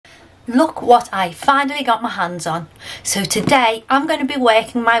look what I finally got my hands on. So today I'm going to be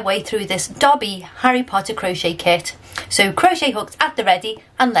working my way through this Dobby Harry Potter crochet kit. So crochet hooks at the ready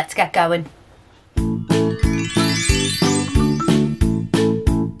and let's get going.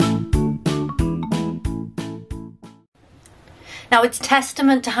 Now it's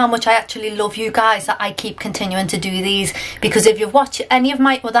testament to how much I actually love you guys that I keep continuing to do these, because if you've watched any of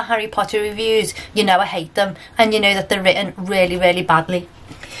my other Harry Potter reviews, you know I hate them and you know that they're written really badly.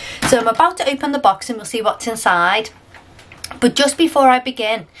 So I'm about to open the box and we'll see what's inside. But just before I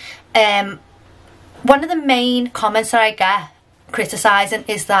begin, one of the main comments that I get criticising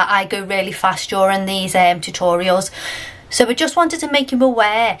is that I go really fast during these tutorials. So I just wanted to make you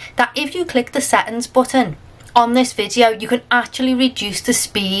aware that if you click the settings button on this video, you can actually reduce the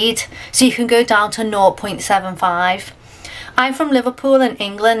speed, so you can go down to 0.75. I'm from Liverpool in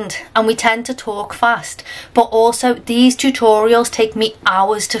England and we tend to talk fast, but also these tutorials take me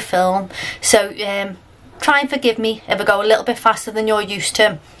hours to film, so try and forgive me if I go a little bit faster than you're used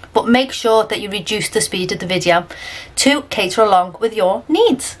to, but make sure that you reduce the speed of the video to cater along with your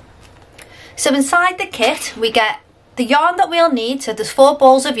needs. So inside the kit we get the yarn that we'll need, so there's 4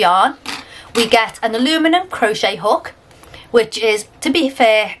 balls of yarn. We get an aluminum crochet hook, which is, to be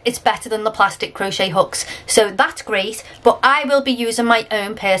fair, it's better than the plastic crochet hooks, so that's great, but I will be using my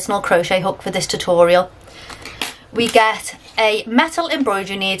own personal crochet hook for this tutorial. We get a metal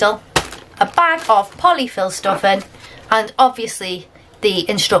embroidery needle, a bag of polyfill stuffing, and obviously the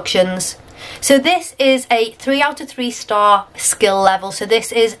instructions. So this is a 3 out of 3 star skill level, so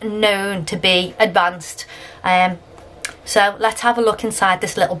this is known to be advanced. So let's have a look inside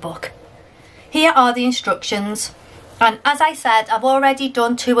this little book. Here are the instructions, and as I said, I've already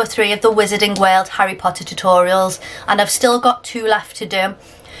done 2 or 3 of the Wizarding World Harry Potter tutorials and I've still got 2 left to do,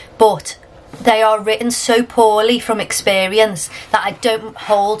 but they are written so poorly from experience that I don't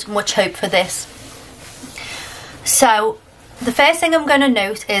hold much hope for this. So the first thing I'm going to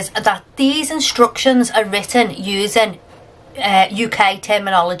note is that these instructions are written using UK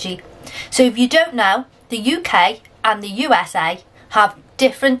terminology. So if you don't know, the UK and the USA have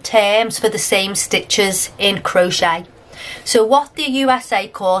different terms for the same stitches in crochet. So what the USA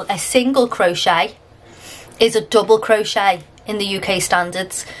call a single crochet is a double crochet in the UK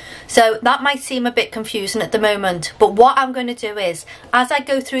standards. So that might seem a bit confusing at the moment, but what I'm going to do is, as I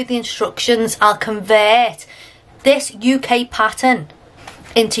go through the instructions, I'll convert this UK pattern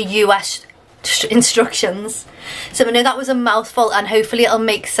into US instructions. So I know that was a mouthful and hopefully it'll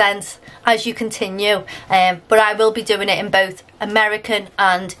make sense as you continue, but I will be doing it in both American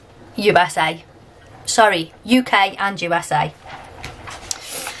and USA. Sorry, UK and USA.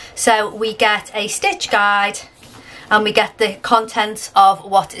 So we get a stitch guide and we get the contents of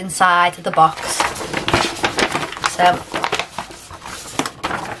what's inside the box. So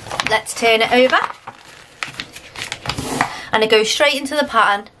let's turn it over and it goes straight into the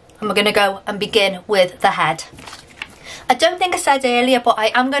pattern, and we're going to go and begin with the head. I don't think I said earlier, but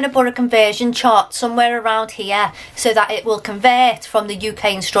I am going to put a conversion chart somewhere around here so that it will convert from the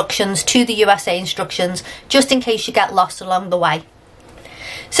UK instructions to the USA instructions, just in case you get lost along the way.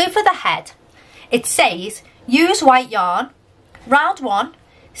 So for the head, it says use white yarn, round 1,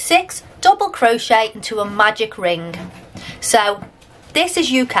 6 double crochet into a magic ring. So this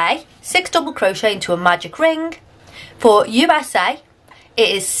is UK, 6 double crochet into a magic ring. For USA, it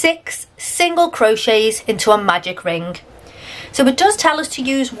is 6 single crochets into a magic ring. So it does tell us to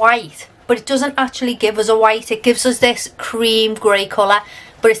use white, but it doesn't actually give us a white. It gives us this cream grey colour,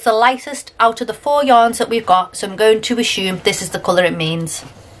 but it's the lightest out of the 4 yarns that we've got, so I'm going to assume this is the colour it means.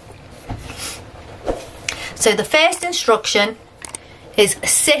 So the first instruction is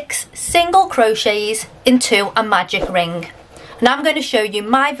 6 single crochets into a magic ring. And I'm going to show you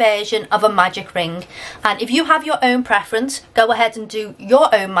my version of a magic ring, and if you have your own preference, go ahead and do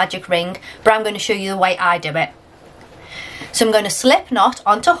your own magic ring, but I'm going to show you the way I do it. So I'm going to slip knot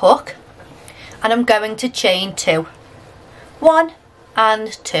onto hook and I'm going to chain 2, 1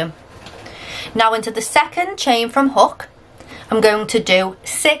 and 2. Now into the second chain from hook, I'm going to do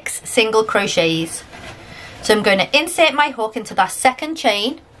 6 single crochets. So I'm going to insert my hook into that second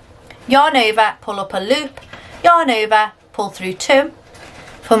chain, yarn over, pull up a loop, yarn over, pull through 2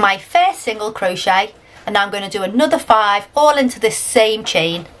 for my first single crochet, and now I'm going to do another 5 all into this same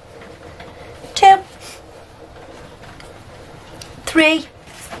chain. 2, 3,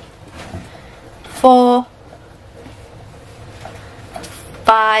 4,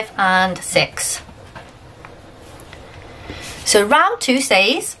 5 and 6. So round 2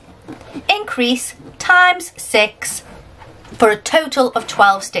 says increase times 6 for a total of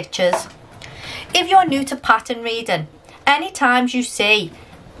 12 stitches. If you're new to pattern reading, any times you see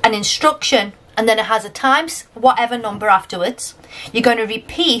a an instruction, and then it has a times whatever number afterwards, you're going to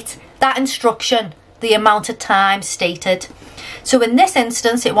repeat that instruction the amount of times stated. So in this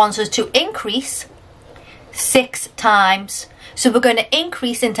instance, it wants us to increase 6 times. So we're going to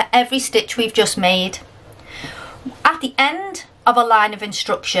increase into every stitch we've just made. At the end of a line of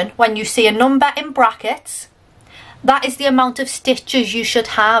instruction, when you see a number in brackets, that is the amount of stitches you should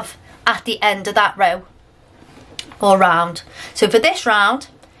have at the end of that row or round. So for this round,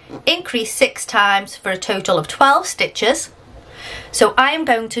 increase 6 times for a total of 12 stitches. So I am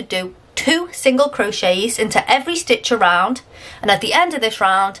going to do 2 single crochets into every stitch around, and at the end of this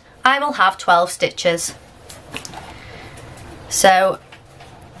round I will have 12 stitches. So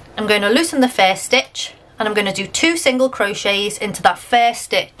I'm going to loosen the first stitch, and I'm going to do 2 single crochets into that first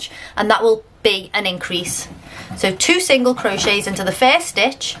stitch, and that will be an increase. So 2 single crochets into the first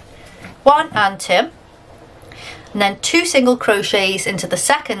stitch, 1 and 2, and then 2 single crochets into the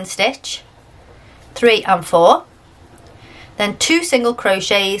second stitch, 3 and 4, then 2 single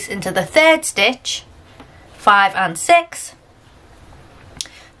crochets into the third stitch, 5 and 6,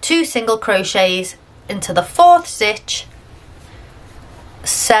 2 single crochets into the fourth stitch,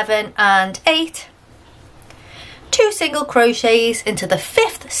 7 and 8, 2 single crochets into the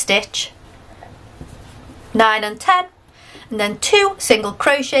fifth stitch, 9 and 10, and then 2 single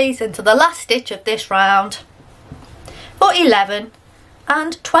crochets into the last stitch of this round for 11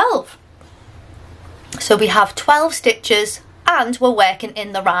 and 12. So we have 12 stitches and we're working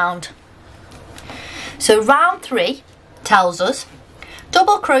in the round. So round 3 tells us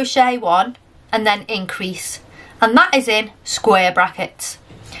double crochet 1 and then increase, and that is in square brackets.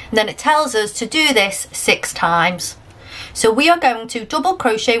 And then it tells us to do this 6 times. So we are going to double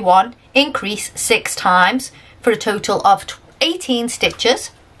crochet 1, increase 6 times for a total of 18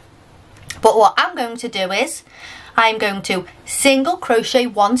 stitches. But what I'm going to do is I'm going to single crochet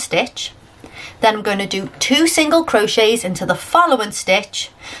 1 stitch, then I'm going to do 2 single crochets into the following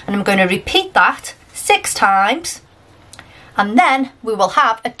stitch, and I'm going to repeat that 6 times, and then we will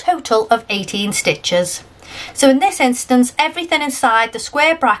have a total of 18 stitches. So in this instance, everything inside the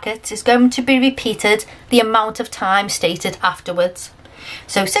square brackets is going to be repeated the amount of time stated afterwards.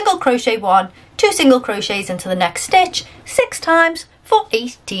 So single crochet 1, 2 single crochets into the next stitch 6 times for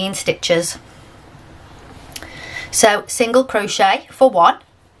 18 stitches. So single crochet for 1,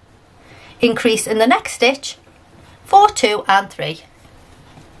 increase in the next stitch for 2 and 3,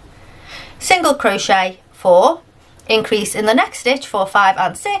 single crochet 4, increase in the next stitch for 5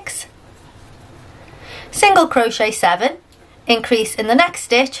 and 6, single crochet 7, increase in the next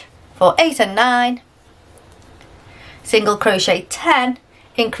stitch for 8 and 9, single crochet 10,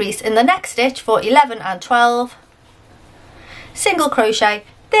 increase in the next stitch for 11 and 12, single crochet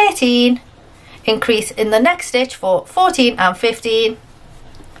 13, increase in the next stitch for 14 and 15,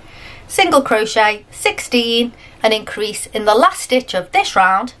 single crochet 16, and increase in the last stitch of this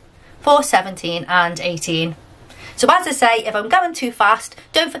round for 17 and 18. So as I say, if I'm going too fast,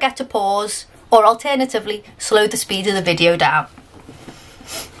 don't forget to pause, or alternatively slow the speed of the video down.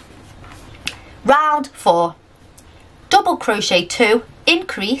 Round 4, double crochet 2,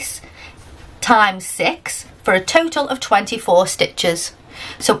 increase times 6 for a total of 24 stitches.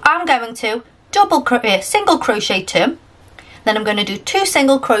 So I'm going to single crochet 2, then I'm going to do 2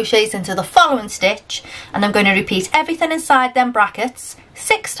 single crochets into the following stitch, and I'm going to repeat everything inside them brackets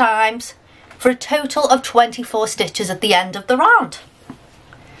 6 times for a total of 24 stitches at the end of the round.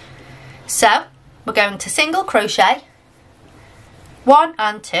 So we're going to single crochet 1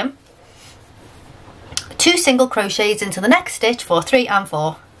 and 2, 2 single crochets into the next stitch for 3 and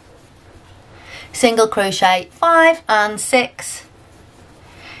 4, single crochet 5 and 6,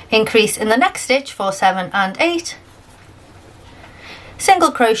 increase in the next stitch for 7 and 8,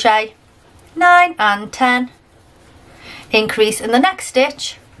 single crochet 9 and 10, increase in the next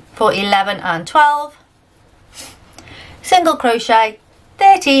stitch for 11 and 12, single crochet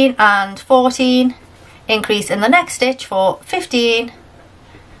 13 and 14, increase in the next stitch for 15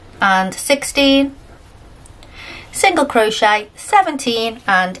 and 16, single crochet 17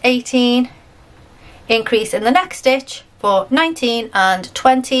 and 18, increase in the next stitch for 19 and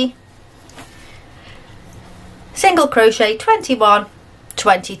 20, single crochet 21,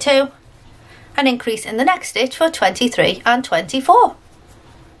 22, and increase in the next stitch for 23 and 24.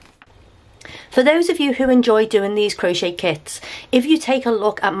 For those of you who enjoy doing these crochet kits, if you take a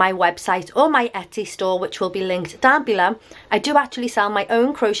look at my website or my Etsy store, which will be linked down below, I do actually sell my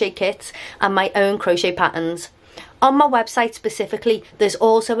own crochet kits and my own crochet patterns. On my website specifically, there's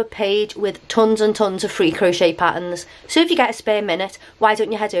also a page with tons and tons of free crochet patterns. So if you get a spare minute, why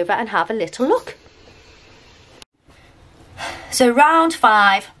don't you head over and have a little look? So round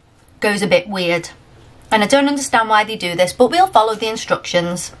 5, goes a bit weird. And I don't understand why they do this, but we'll follow the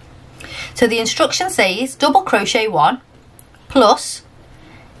instructions. So the instruction says double crochet 1 plus,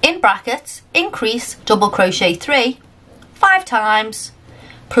 in brackets, increase double crochet 3 5 times,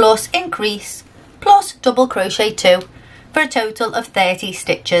 plus increase plus double crochet 2 for a total of 30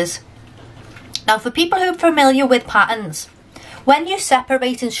 stitches. Now for people who are familiar with patterns, when you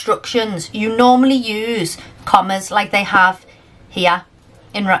separate instructions you normally use commas like they have here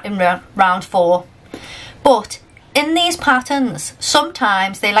in round 4. But in these patterns,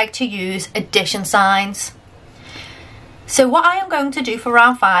 sometimes they like to use addition signs. So what I am going to do for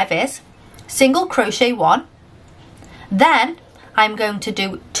round 5 is single crochet 1, then I'm going to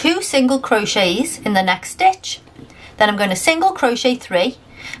do 2 single crochets in the next stitch, then I'm going to single crochet 3,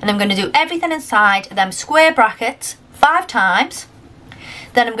 and I'm going to do everything inside them square brackets 5 times,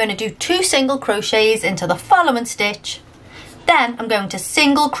 then I'm going to do 2 single crochets into the following stitch, then I'm going to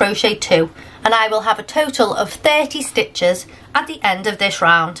single crochet 2, and I will have a total of 30 stitches at the end of this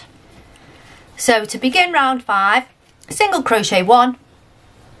round. So to begin round 5, single crochet 1,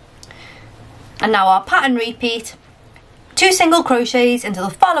 and now our pattern repeat, 2 single crochets into the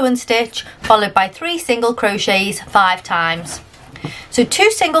following stitch, followed by 3 single crochets 5 times. So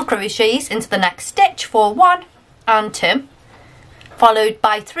 2 single crochets into the next stitch for 1 and 2, followed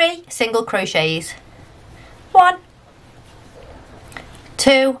by 3 single crochets, 1,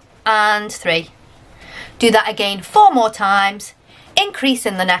 2 and 3. Do that again 4 more times, increase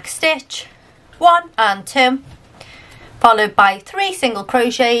in the next stitch, 1 and 2, followed by 3 single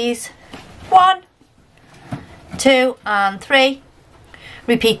crochets, 1, 2 and 3.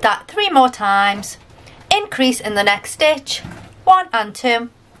 Repeat that 3 more times, increase in the next stitch, 1 and 2,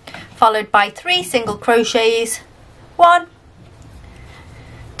 followed by 3 single crochets, 1,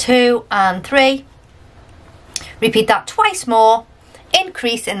 2 and 3. Repeat that twice more,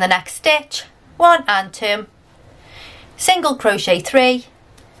 increase in the next stitch, 1 and 2, single crochet 3,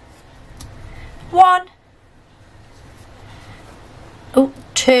 1,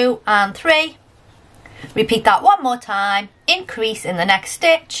 2 and 3. Repeat that 1 more time, increase in the next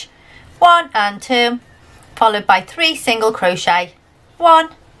stitch, 1 and 2, followed by 3 single crochet, 1,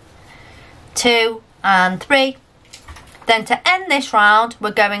 2 and 3. Then to end this round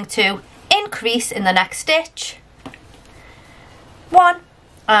we're going to increase in the next stitch, 1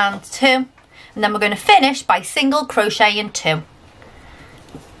 and 2, and then we're going to finish by single crocheting 2,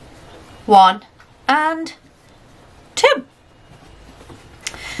 1 and 2.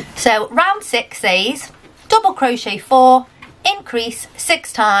 So round 6 says double crochet 4, increase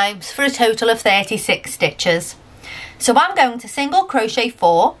 6 times for a total of 36 stitches. So I'm going to single crochet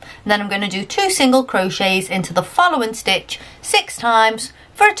 4, and then I'm going to do 2 single crochets into the following stitch 6 times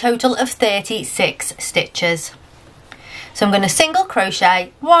for a total of 36 stitches. So I'm going to single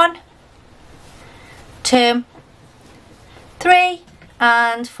crochet 1, 2, 3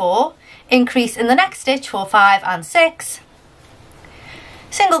 and 4, increase in the next stitch for 5 and 6,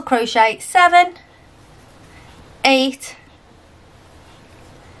 single crochet 7, 8,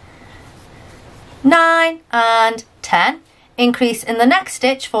 9 and 10, increase in the next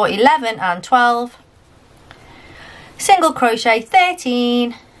stitch for 11 and 12, single crochet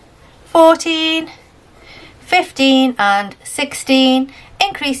 13, 14, 15 and 16,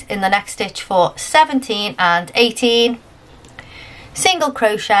 increase in the next stitch for 17 and 18, single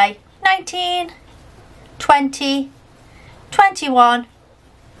crochet 19, 20, 21,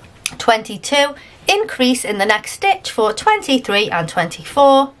 22, increase in the next stitch for 23 and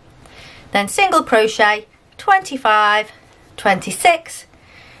 24, then single crochet 25, 26,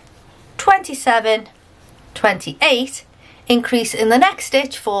 27, 28, increase in the next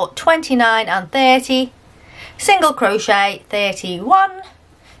stitch for 29 and 30, single crochet 31,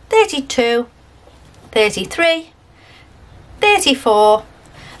 32, 33, 34,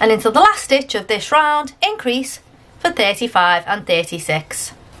 and into the last stitch of this round increase for 35 and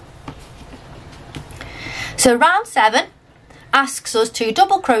 36. So round 7 asks us to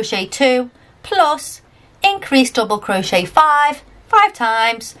double crochet 2 plus increase double crochet 5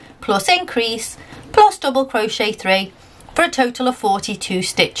 times, plus increase plus double crochet 3 for a total of 42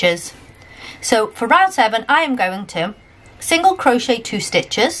 stitches. So for round 7 I am going to single crochet 2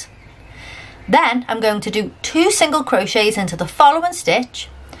 stitches, then I'm going to do 2 single crochets into the following stitch,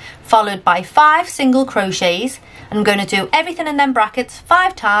 followed by 5 single crochets, and I'm going to do everything in them brackets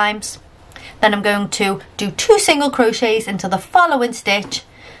 5 times, then I'm going to do 2 single crochets into the following stitch,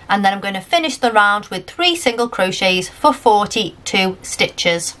 and then I'm going to finish the round with 3 single crochets for 42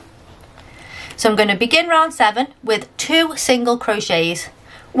 stitches. So I'm going to begin round 7 with 2 single crochets,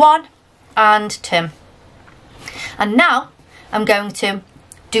 1 and 2, and now I'm going to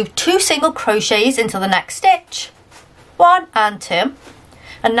do 2 single crochets into the next stitch, 1 and 2,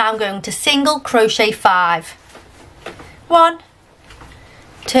 and now I'm going to single crochet 5, 1,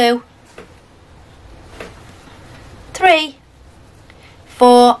 2, 3,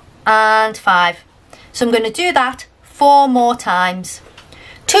 4 and 5. So I'm going to do that 4 more times.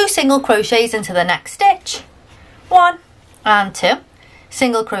 2 single crochets into the next stitch, 1 and 2,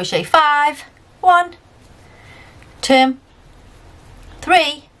 single crochet 5, 1, 2,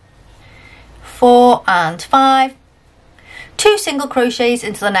 3, 4 and 5, 2 single crochets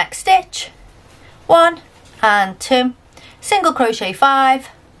into the next stitch, 1 and 2, single crochet 5,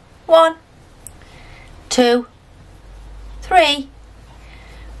 1, 2, 3,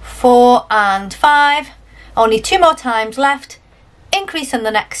 4 and 5, only 2 more times left, increase in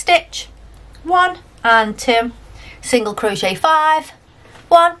the next stitch, 1 and 2, single crochet 5,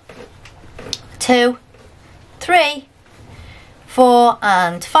 1, 2, 3, 4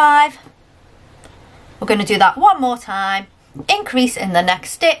 and 5. We're going to do that 1 more time, increase in the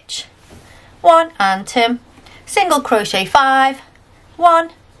next stitch, 1 and 2, single crochet 5,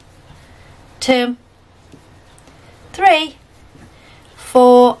 1, 2, 3,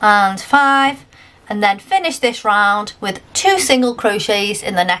 4 and 5, and then finish this round with 2 single crochets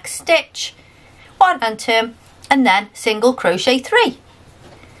in the next stitch, 1 and 2, and then single crochet 3,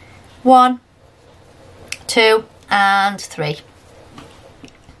 1, 2 and 3.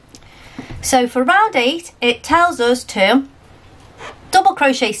 So for round 8 it tells us to double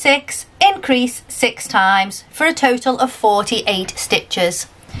crochet 6, increase 6 times for a total of 48 stitches.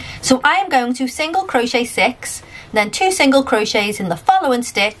 So I am going to single crochet 6, then 2 single crochets in the following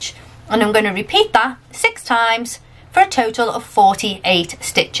stitch, and I'm going to repeat that 6 times for a total of 48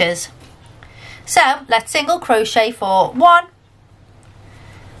 stitches. So let's single crochet for 1,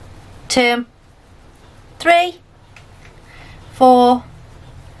 2, 3, 4,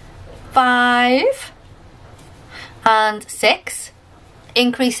 5 and 6,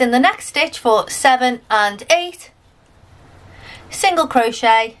 increase in the next stitch for 7 and 8, single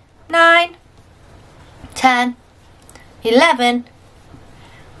crochet 9, 10, 11,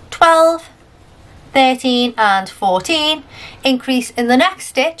 12, 13 and 14, increase in the next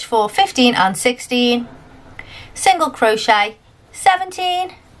stitch for 15 and 16, single crochet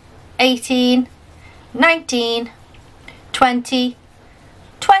 17, 18, 19, 20,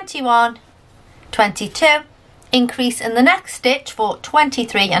 21, 22, increase in the next stitch for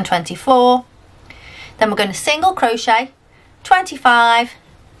 23 and 24. Then we're going to single crochet 25,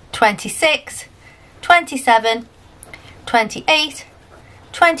 26, 27, 28,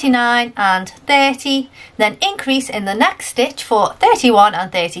 29 and 30, then increase in the next stitch for 31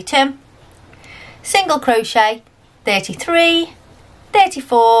 and 32, single crochet 33,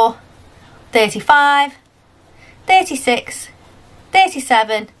 34, 35, 36,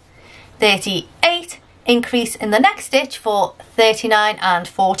 37, 38, increase in the next stitch for 39 and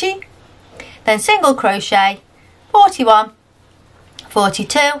 40, then single crochet 41,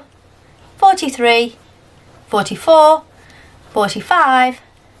 42, 43, 44, 45,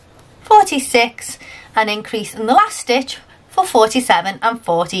 46, and increase in the last stitch for 47 and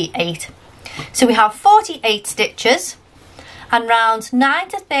 48. So we have 48 stitches, and rounds 9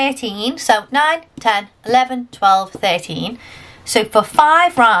 to 13, so 9, 10, 11, 12, 13. So for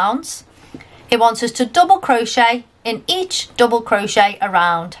 5 rounds, it wants us to double crochet in each double crochet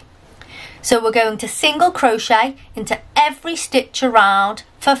around. So we're going to single crochet into every stitch around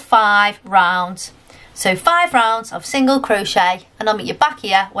for 5 rounds. So 5 rounds of single crochet, and I'll meet you back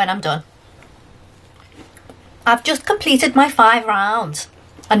here when I'm done. I've just completed my 5 rounds,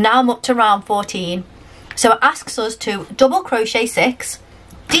 and now I'm up to round 14. So it asks us to double crochet 6,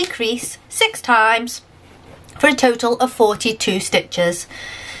 decrease 6 times for a total of 42 stitches.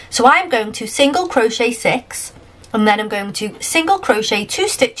 So I'm going to single crochet 6, and then I'm going to single crochet 2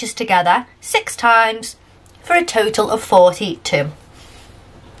 stitches together 6 times for a total of 42.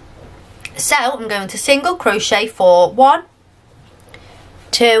 So I'm going to single crochet for 1,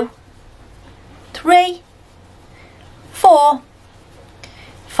 2, 3, 4,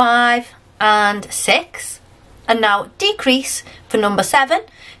 5 and 6, and now decrease for number 7.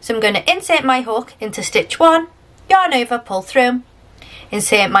 So I'm going to insert my hook into stitch 1, yarn over, pull through,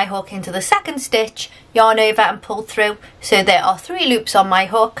 insert my hook into the second stitch, yarn over and pull through. So there are 3 loops on my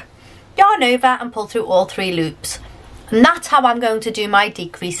hook, yarn over and pull through all 3 loops. And that's how I'm going to do my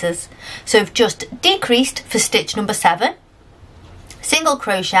decreases. So I've just decreased for stitch number 7, single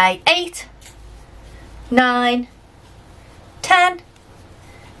crochet 8, 9, 10,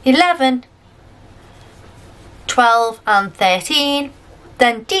 11, 12 and 13,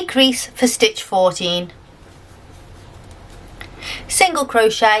 then decrease for stitch 14. single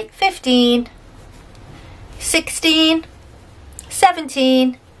crochet 15, 16,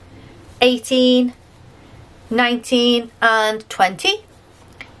 17, 18, 19 and 20,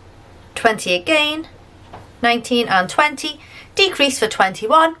 20 again, 19 and 20, decrease for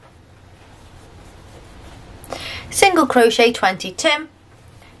 21, single crochet 22,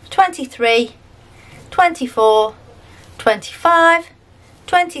 23, 24, 25,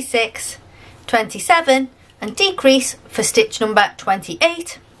 26, 27 and decrease for stitch number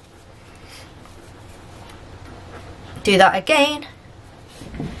 28. Do that again,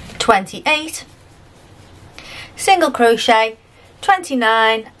 28, single crochet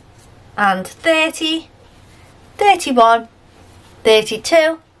 29 and 30, 31,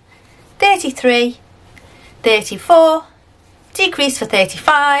 32, 33, 34, decrease for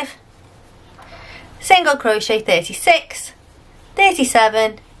 35, single crochet 36,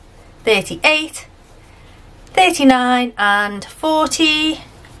 37, 38, 39 and 40,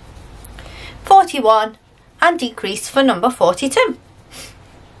 41 and decrease for number 42.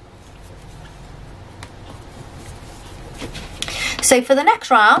 So for the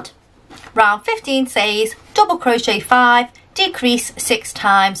next round, round 15 says double crochet 5, decrease 6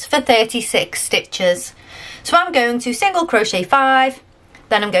 times for 36 stitches. So I'm going to single crochet 5,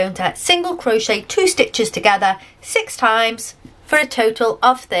 then I'm going to single crochet 2 stitches together 6 times for a total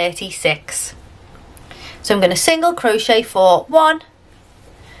of 36. So I'm going to single crochet for 1,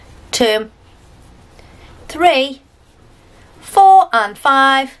 2, 3, 4 and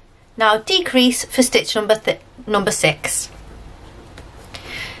 5. Now decrease for stitch number 6.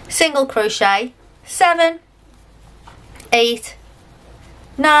 Single crochet 7, 8,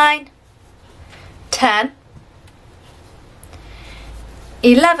 9, 10,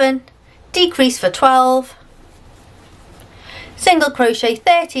 11, decrease for 12, single crochet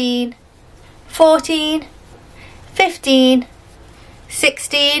 13, 14, 15,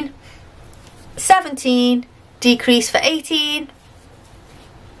 16, 17, decrease for 18,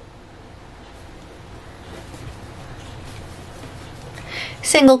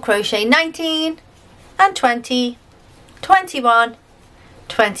 single crochet 19 and 20, 21,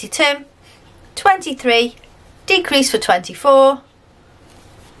 22, 23, decrease for 24,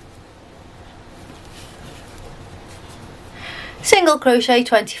 single crochet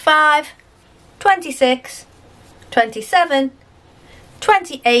 25, 26, 27,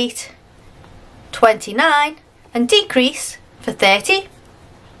 28, 29 and decrease for 30,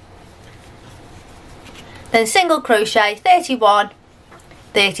 then single crochet 31,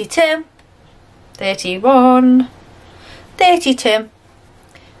 32, 31, 32,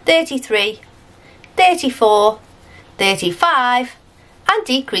 33, 34, 35 and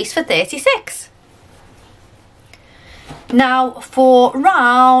decrease for 36. Now for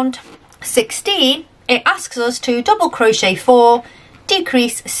round 16 it asks us to double crochet 4,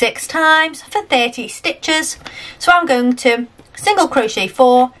 decrease 6 times for 30 stitches. So I'm going to single crochet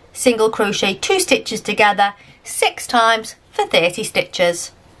 4, single crochet 2 stitches together 6 times for 30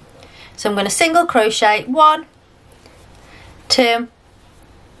 stitches. So I'm going to single crochet 1, 2,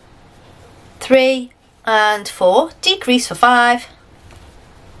 3 and 4, decrease for 5,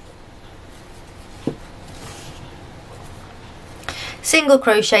 single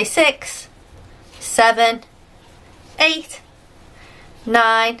crochet 6, 7, 8,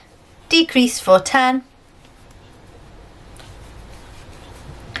 9, decrease for 10,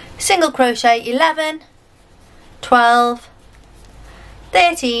 single crochet 11, 12,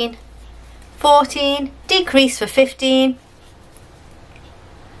 13, 14, decrease for 15,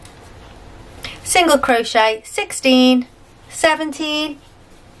 single crochet 16, 17,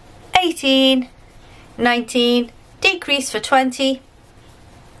 18, 19, decrease for 20,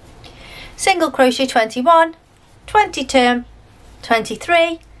 single crochet 21, 22,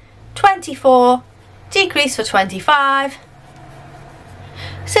 23, 24, decrease for 25,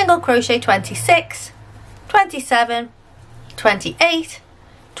 single crochet 26, 27, 28,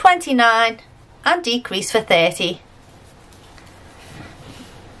 29 and decrease for 30.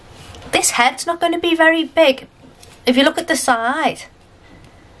 This head's not going to be very big. If you look at the side,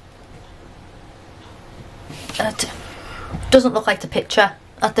 it doesn't look like the picture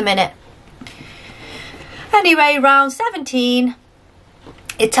at the minute. Anyway, round 17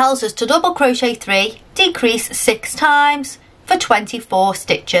 it tells us to double crochet 3, decrease 6 times for 24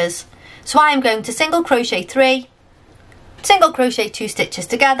 stitches. So I am going to single crochet 3, single crochet 2 stitches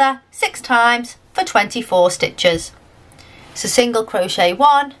together 6 times for 24 stitches. So single crochet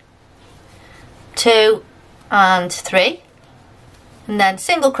 1, 2 and 3, and then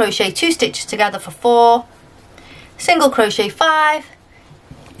single crochet 2 stitches together for 4, single crochet 5,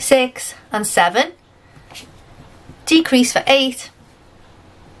 6 and 7, decrease for 8,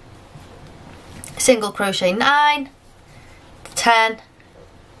 single crochet 9, 10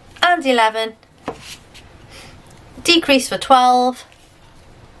 and 11, decrease for 12,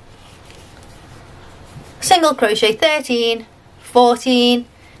 single crochet 13, 14,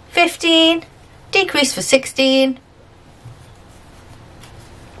 15, decrease for 16,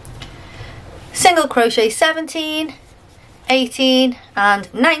 single crochet 17, 18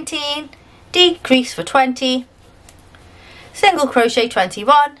 and 19, decrease for 20, single crochet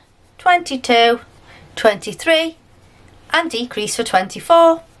 21, 22, 23 and decrease for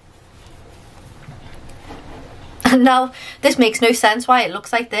 24. And now this makes no sense why it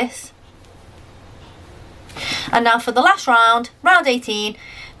looks like this. And now for the last round, round 18,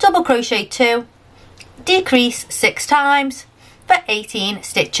 double crochet 2, decrease 6 times for 18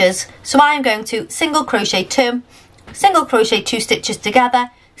 stitches. So I'm going to single crochet 2, single crochet 2 stitches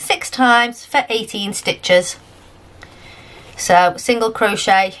together 6 times for 18 stitches. So single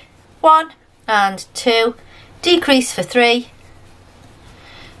crochet 1 and 2, decrease for 3,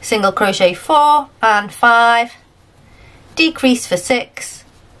 single crochet 4 and 5, decrease for 6,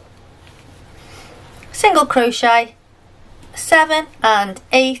 single crochet 7 and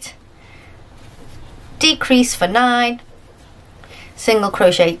 8, decrease for 9, single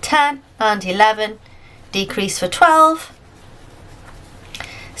crochet 10 and 11, decrease for 12,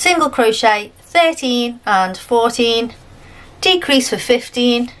 single crochet 13 and 14, decrease for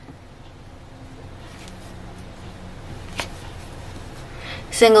 15,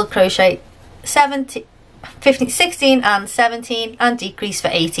 single crochet 17, 15, 16 and 17 and decrease for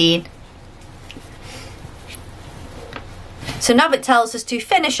 18. So now it tells us to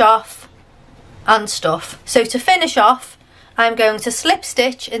finish off and stuff. So to finish off, I'm going to slip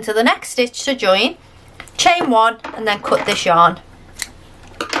stitch into the next stitch to join, chain 1 and then cut this yarn.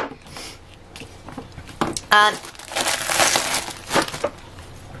 And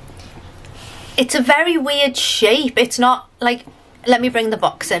it's a very weird shape. It's not like, let me bring the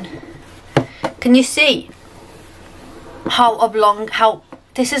box in. Can you see how oblong, how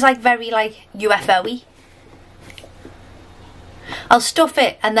this is like very like UFO-y? I'll stuff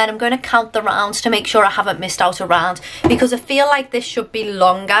it and then I'm going to count the rounds to make sure I haven't missed out a round, because I feel like this should be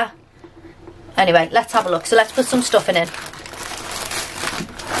longer. Anyway, let's have a look. So let's put some stuffing in.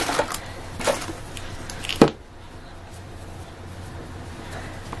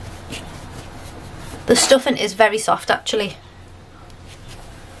 The stuffing is very soft actually.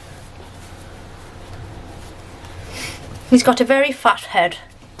 He's got a very fat head.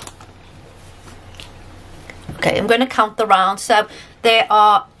 Okay, I'm going to count the rounds. So there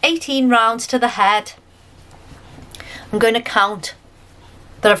are 18 rounds to the head. I'm going to count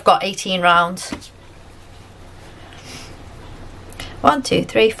that I've got 18 rounds. 1, 2,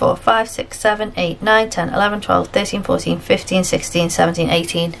 3, 4, 5, 6, 7, 8, 9, 10, 11, 12, 13, 14, 15, 16, 17,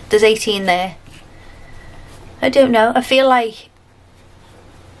 18. There's 18 there. I don't know. I feel like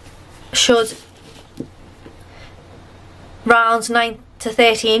should rounds 9 to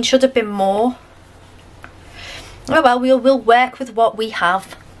 13 should have been more. Oh well, we'll work with what we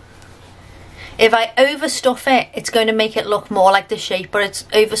have. If I overstuff it, it's going to make it look more like the shape, but it's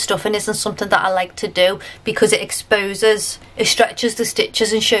overstuffing isn't something that I like to do because it exposes, it stretches the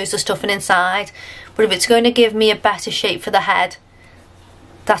stitches and shows the stuffing inside. But if it's going to give me a better shape for the head,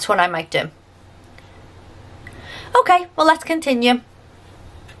 that's what I might do. Okay, well let's continue.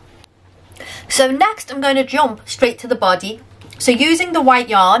 So next I'm going to jump straight to the body. So using the white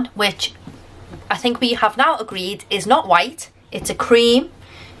yarn, which I think we have now agreed is not white, it's a cream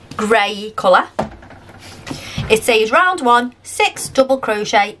grey colour. It says round 1, 6 double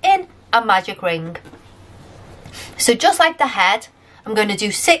crochet in a magic ring. So just like the head, I'm going to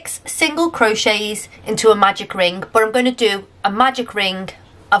do 6 single crochets into a magic ring, but I'm going to do a magic ring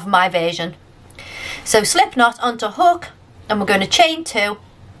of my version. So slip knot onto hook and we're going to chain 2,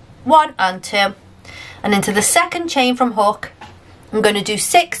 1 and 2, and into the second chain from hook I'm going to do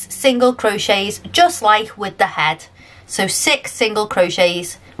 6 single crochets just like with the head. So 6 single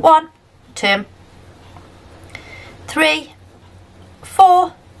crochets, 1, 2, 3,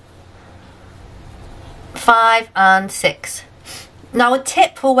 4, 5 and 6. Now a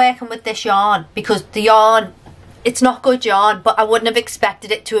tip for working with this yarn, because the yarn, it's not good yarn, but I wouldn't have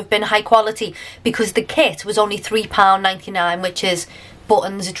expected it to have been high quality because the kit was only £3.99, which is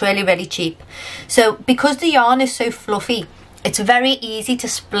buttons, it's really cheap. So because the yarn is so fluffy, it's very easy to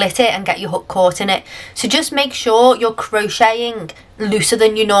split it and get your hook caught in it. So just make sure you're crocheting looser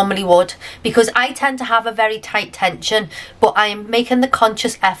than you normally would, because I tend to have a very tight tension, but I am making the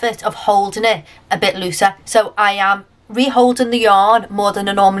conscious effort of holding it a bit looser. So I am re-holding the yarn more than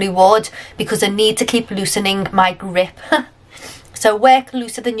I normally would because I need to keep loosening my grip. So work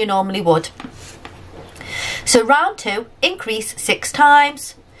looser than you normally would. So round 2, increase 6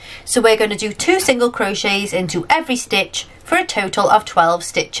 times. So we're going to do 2 single crochets into every stitch for a total of 12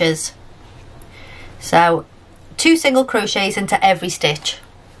 stitches. So 2 single crochets into every stitch.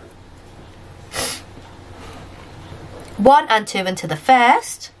 1 and 2 into the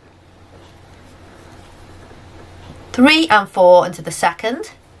first, 3 and 4 into the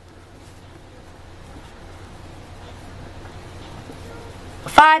second,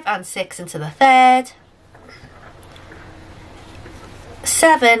 5 and 6 into the third,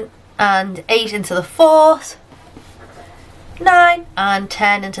 7 and 8 into the fourth, 9 and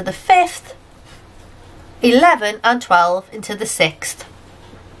 10 into the fifth, 11 and 12 into the sixth.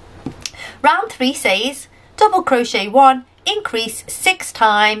 Round 3 says double crochet 1, increase 6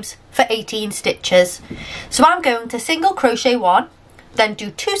 times for 18 stitches. So I'm going to single crochet 1, then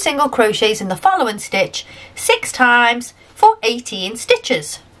do 2 single crochets in the following stitch 6 times for 18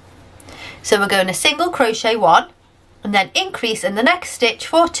 stitches. So we're going to single crochet 1 and then increase in the next stitch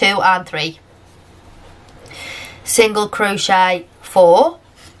for 2 and 3. Single crochet 4,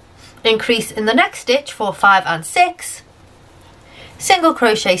 increase in the next stitch for 5 and 6. Single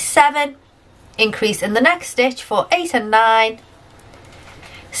crochet 7, increase in the next stitch for 8 and 9.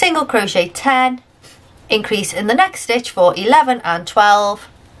 Single crochet 10, increase in the next stitch for 11 and 12.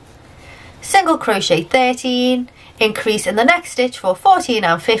 Single crochet 13, increase in the next stitch for 14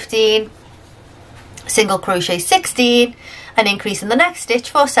 and 15. Single crochet 16 and increase in the next stitch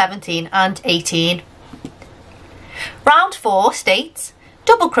for 17 and 18. Round 4 states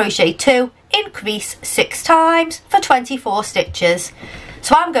double crochet 2, increase 6 times for 24 stitches.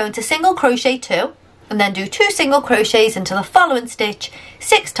 So I'm going to single crochet 2 and then do 2 single crochets into the following stitch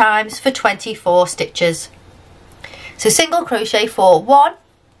 6 times for 24 stitches. So single crochet for 1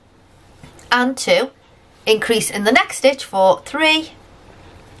 and 2, increase in the next stitch for 3.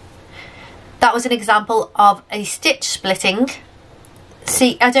 That was an example of a stitch splitting.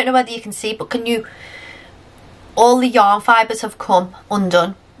 See, I don't know whether you can see, but can you, all the yarn fibres have come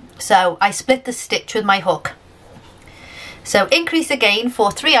undone. So I split the stitch with my hook. So increase again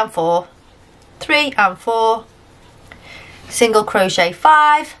for 3 and 4, 3 and 4, single crochet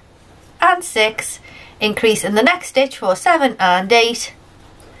 5 and 6, increase in the next stitch for 7 and 8,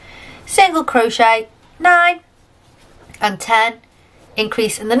 single crochet 9 and 10,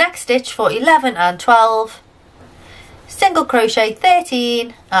 increase in the next stitch for 11 and 12, single crochet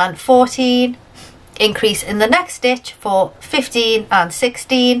 13 and 14, increase in the next stitch for 15 and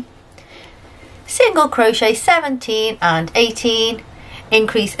 16, single crochet 17 and 18,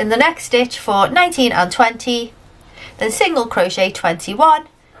 increase in the next stitch for 19 and 20, then single crochet 21,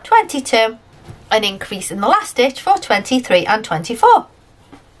 22, and increase in the last stitch for 23 and 24.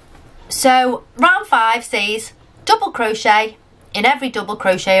 So round 5 says double crochet in every double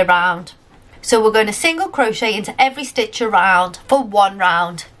crochet around. So we're going to single crochet into every stitch around for 1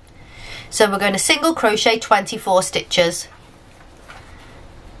 round. So we're going to single crochet 24 stitches.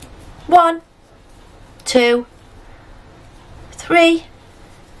 1, 2, 3,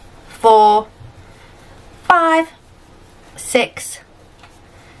 4, 5, 6,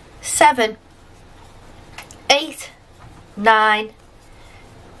 7, 8, 9,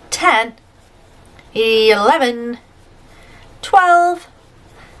 10, 11, 12,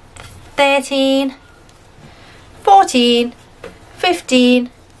 13, 14, 15,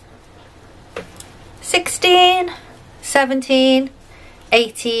 16, 17,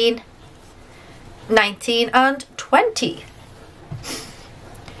 18, 19 and 20.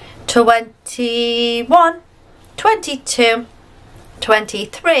 21, 22,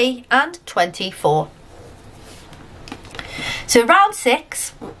 23 and 24. So round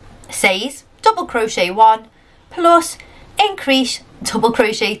 6 says double crochet 1 plus increase double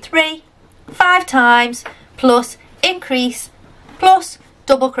crochet 3 5 times plus increase plus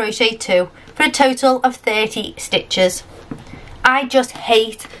double crochet 2 for a total of 30 stitches. I just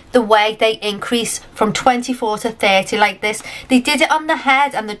hate the way they increase from 24 to 30 like this. They did it on the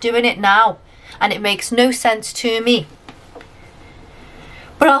head and they're doing it now, and it makes no sense to me.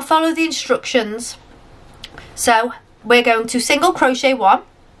 But I'll follow the instructions. So we're going to single crochet 1,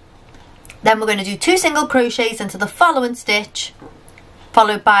 then we're going to do 2 single crochets into the following stitch,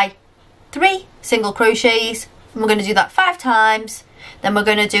 followed by 3 single crochets, and we're going to do that 5 times. Then we're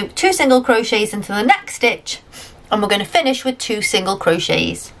going to do 2 single crochets into the next stitch, and we're going to finish with 2 single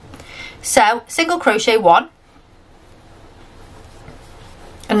crochets. So single crochet 1,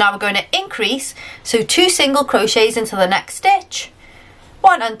 and now we're going to increase, so 2 single crochets into the next stitch,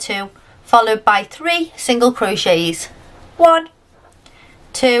 1 and 2, followed by 3 single crochets, 1,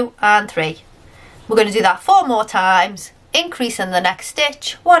 2 and 3. We're going to do that 4 more times, increase in the next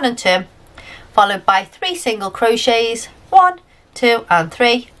stitch, 1 and 2, followed by 3 single crochets, 1, 2 and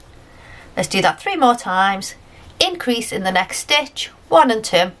 3. Let's do that 3 more times. Increase in the next stitch, 1 and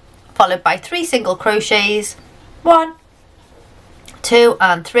 2, followed by 3 single crochets, 1, 2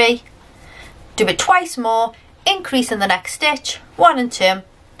 and 3. Do it twice more. Increase in the next stitch, 1 and 2,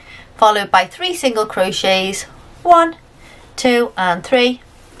 followed by 3 single crochets, 1, 2 and 3.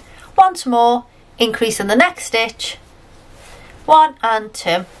 Once more, increase in the next stitch, 1 and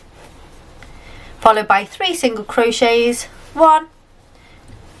 2, followed by 3 single crochets, 1,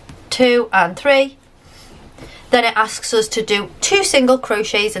 2 and 3. Then it asks us to do 2 single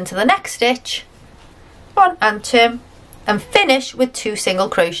crochets into the next stitch, 1 and 2, and finish with 2 single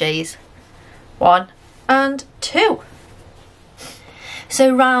crochets, 1 and 2.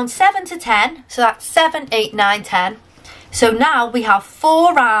 So round 7 to 10, so that's 7, 8, 9, 10. So now we have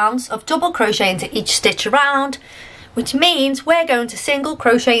 4 rounds of double crochet into each stitch around, which means we're going to single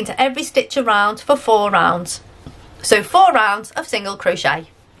crochet into every stitch around for 4 rounds. So 4 rounds of single crochet.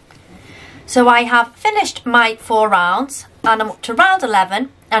 So I have finished my 4 rounds and I'm up to round 11,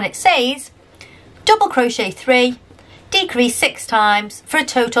 and it says double crochet 3, decrease 6 times for a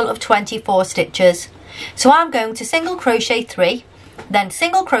total of 24 stitches. So I'm going to single crochet 3, then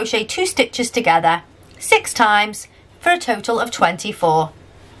single crochet 2 stitches together 6 times for a total of 24.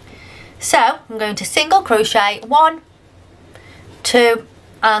 So I'm going to single crochet 1, 2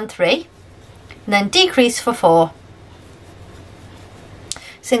 and 3, and then decrease for 4.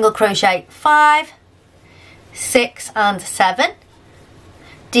 Single crochet 5, 6 and 7,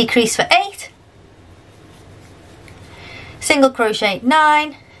 decrease for 8, single crochet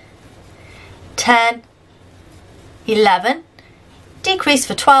 9, 10, 11, decrease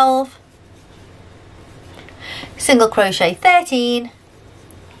for 12, single crochet 13,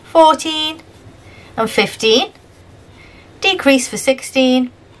 14 and 15, decrease for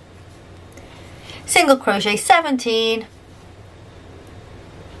 16, single crochet 17,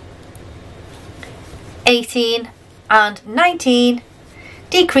 18 and 19,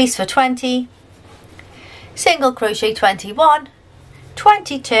 decrease for 20, single crochet 21,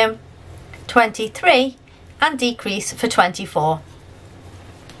 22, 23 and decrease for 24.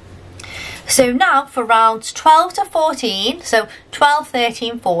 So now for rounds 12 to 14, so 12,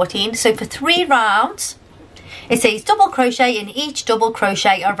 13, 14, so for 3 rounds it says double crochet in each double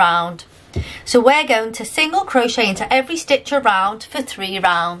crochet around. So we're going to single crochet into every stitch around for 3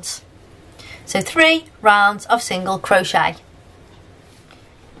 rounds. So 3 rounds of single crochet.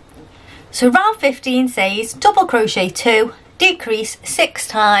 So round 15 says double crochet 2, decrease 6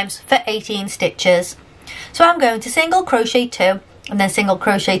 times for 18 stitches. So I'm going to single crochet 2 and then single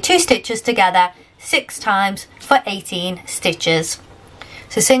crochet 2 stitches together 6 times for 18 stitches.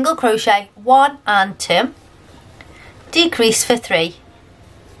 So single crochet 1 and 2, decrease for 3,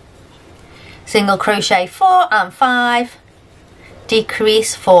 single crochet 4 and 5,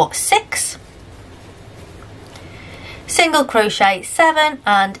 decrease for 6, single crochet 7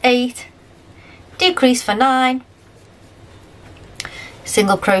 and 8, decrease for 9,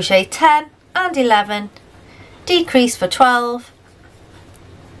 single crochet 10 and 11, decrease for 12,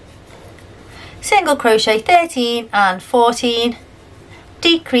 single crochet 13 and 14,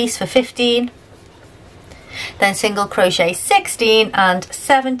 decrease for 15, then single crochet 16 and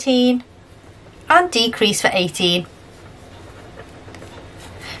 17 and decrease for 18.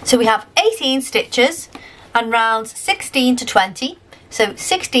 So we have 18 stitches and rounds 16 to 20, so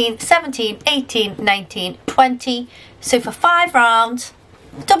 16, 17, 18, 19, 20. So for 5 rounds,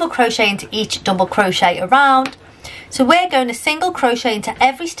 double crochet into each double crochet around. So we're going to single crochet into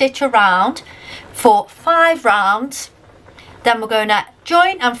every stitch around for 5 rounds. Then we're going to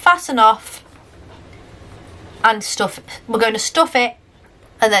join and fasten off and stuff. We're going to stuff it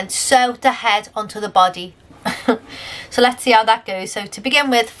and then sew the head onto the body. So let's see how that goes. So to begin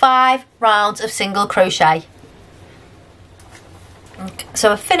with, 5 rounds of single crochet. Okay,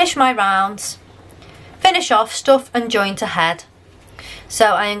 so I've finished my rounds. Finish off, stuff and join to head. So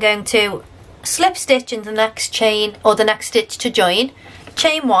I am going to slip stitch in the next chain or the next stitch to join,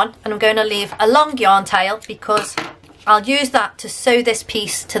 chain 1, and I'm going to leave a long yarn tail because I'll use that to sew this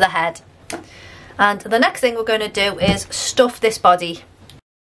piece to the head. And the next thing we're going to do is stuff this body.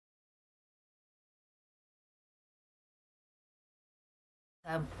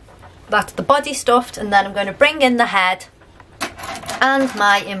 So that's the body stuffed, and then I'm going to bring in the head and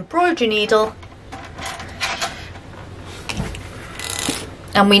my embroidery needle,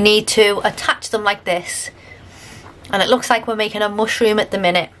 and we need to attach them like this, and it looks like we're making a mushroom at the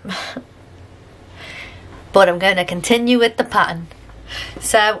minute. But I'm going to continue with the pattern.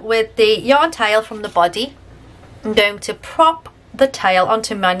 So with the yarn tail from the body, I'm going to prop the tail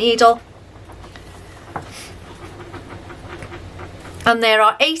onto my needle And there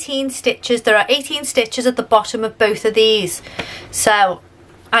are 18 stitches. There are 18 stitches at the bottom of both of these. So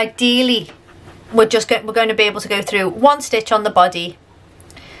ideally we're going to be able to go through one stitch on the body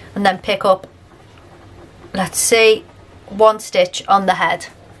and then pick up, let's see, one stitch on the head.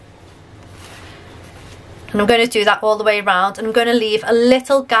 And I'm going to do that all the way around, and I'm going to leave a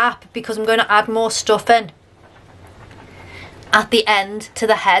little gap because I'm going to add more stuffing at the end to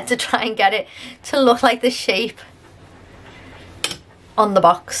the head to try and get it to look like the shape on the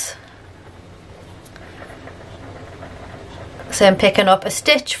box. So I'm picking up a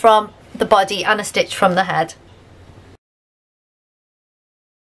stitch from the body and a stitch from the head.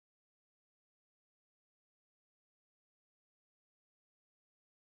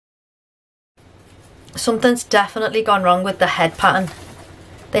 Something's definitely gone wrong with the head pattern.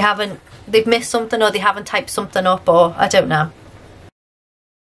 They've missed something, or they haven't typed something up, or I don't know.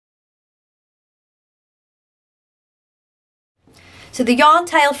 So the yarn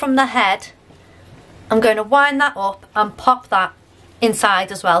tail from the head, I'm going to wind that up and pop that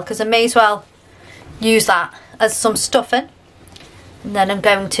inside as well, because I may as well use that as some stuffing. And then I'm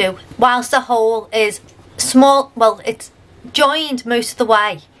going to, whilst the hole is small, well, it's joined most of the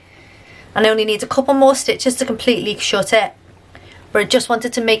way, and I only need a couple more stitches to completely shut it, but I just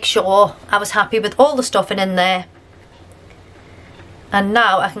wanted to make sure I was happy with all the stuffing in there. And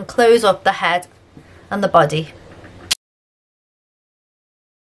now I can close up the head and the body.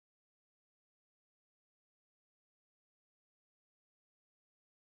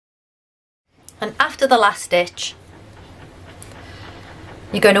 And after the last stitch,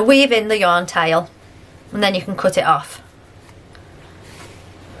 you're going to weave in the yarn tail, and then you can cut it off.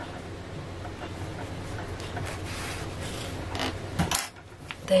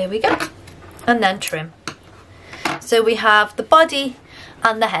 There we go. And then trim. So we have the body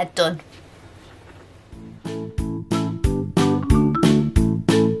and the head done.